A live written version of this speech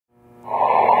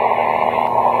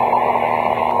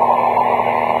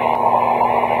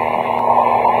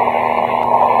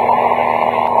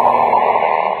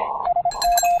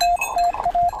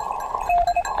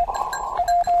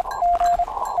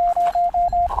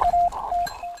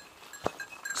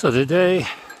So today,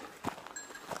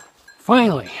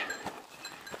 finally,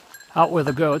 out with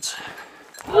the goats.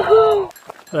 But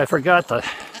I forgot the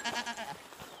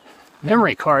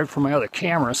memory card for my other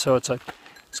camera, so it's going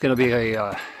to be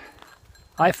a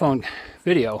iPhone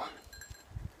video,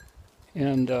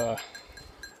 and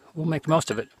we'll make the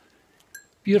most of it.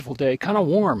 Beautiful day, kind of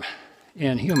warm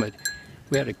and humid.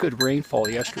 We had a good rainfall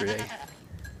yesterday,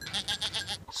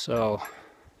 so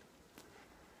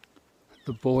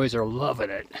the boys are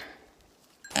loving it.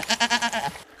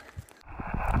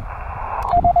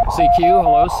 CQ,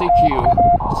 hello CQ.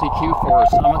 CQ for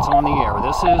Summits on the Air.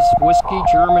 This is Whiskey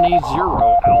Germany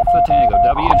 0 Alpha Tango.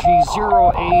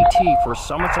 WG0AT for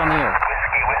Summits on the Air.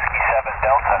 Whiskey 7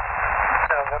 Delta.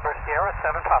 November Sierra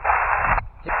 7 Papa.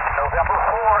 November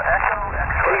 4 Echo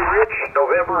X-ray. Hey Rich,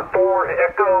 November 4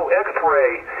 Echo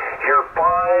X-ray. You're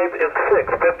 5 and 6,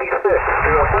 56.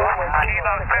 Kilo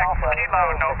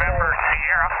November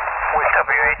Sierra. With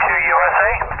WA2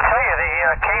 USA. Tell you the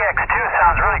KX2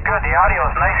 sounds really good. The audio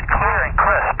is nice, clear, and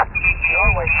crisp.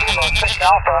 Norway Kilo 6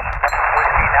 Alpha.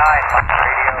 Whiskey 9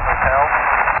 Radio Hotel.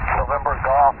 November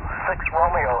Golf 6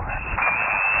 Romeo.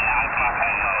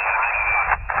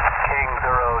 King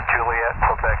 0 Juliet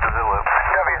Quebec Zulu.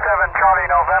 W7 Charlie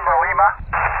November Lima.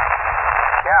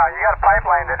 Yeah, you got a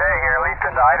pipeline today here, at least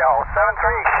into Idaho.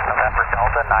 7-3. November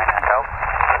Delta 9 Echo.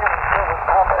 7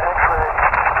 Papa X-ray.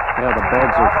 Yeah, the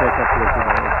bugs are thick up here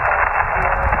today.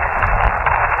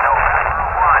 November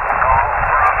 1 Golf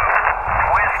Bravo.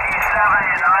 Whiskey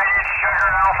 7 United Sugar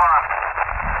Alpha.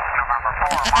 November 4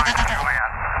 Mike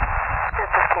Juliet.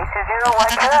 This is KC0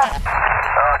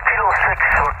 Kilo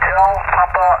 6 Hotel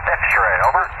Papa X-ray.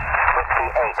 Over. Whiskey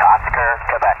 8 Oscar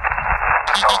Quebec.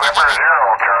 November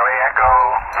 0 Charlie Echo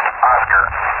Oscar.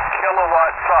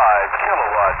 Kilowatt 5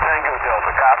 Kilowatt Tango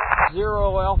Delta copy.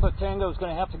 0 Alpha Tango is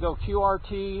going to have to go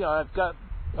QRT. I've got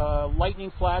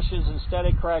lightning flashes and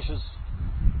static crashes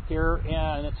here,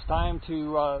 and it's time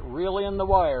to reel in the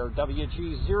wire.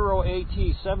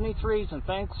 WG0AT 73s, and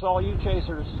thanks all you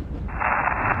chasers.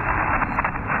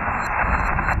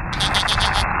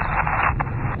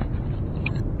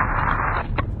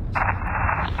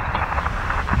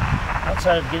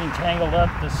 Outside of getting tangled up,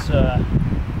 this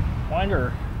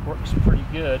winder works pretty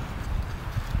good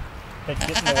at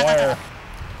getting the wire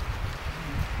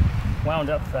wound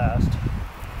up fast.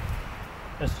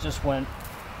 This just went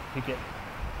to get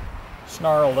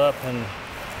snarled up in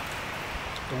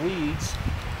the weeds.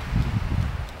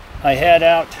 I had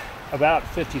out about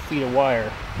 50 feet of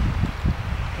wire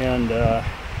and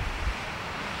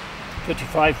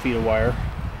 55 feet of wire,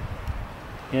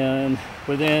 and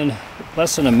within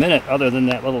less than a minute, other than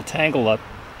that little tangle up,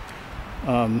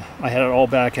 I had it all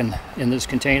back in this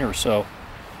container, so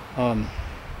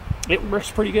it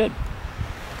works pretty good.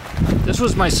 This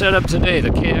was my setup today, the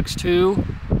KX2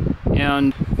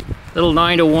 and little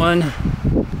 9-to-1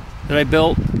 that I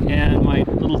built, and my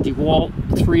little DeWalt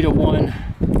 3-to-1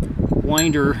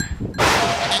 winder.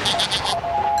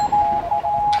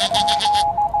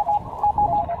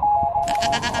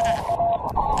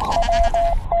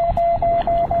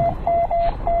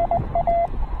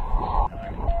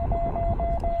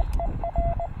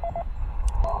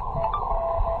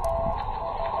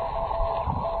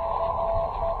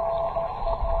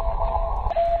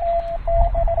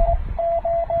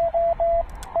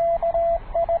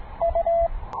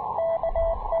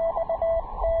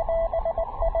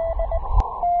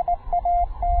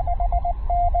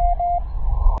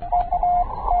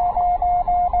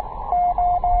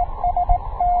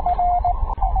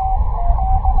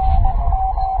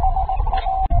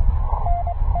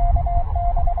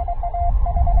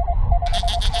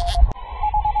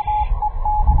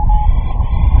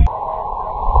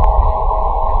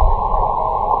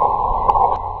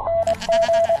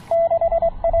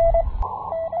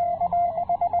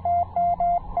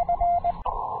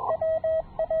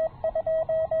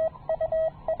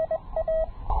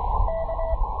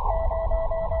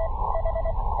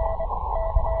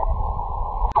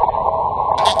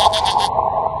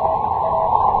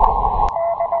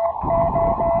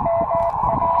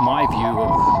 My view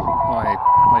of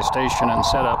my station and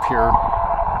setup here on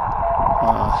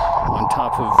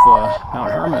top of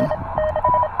Mount Herman,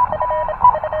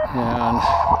 and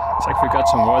it's like we got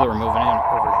some weather moving in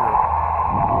over here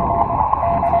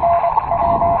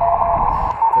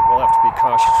that we'll have to be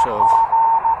cautious of.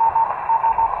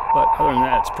 But other than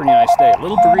that, it's a pretty nice day. A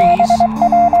little breeze,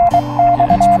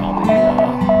 and it's probably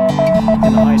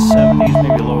in the high 70s,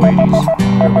 maybe low 80s,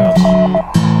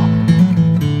 thereabouts.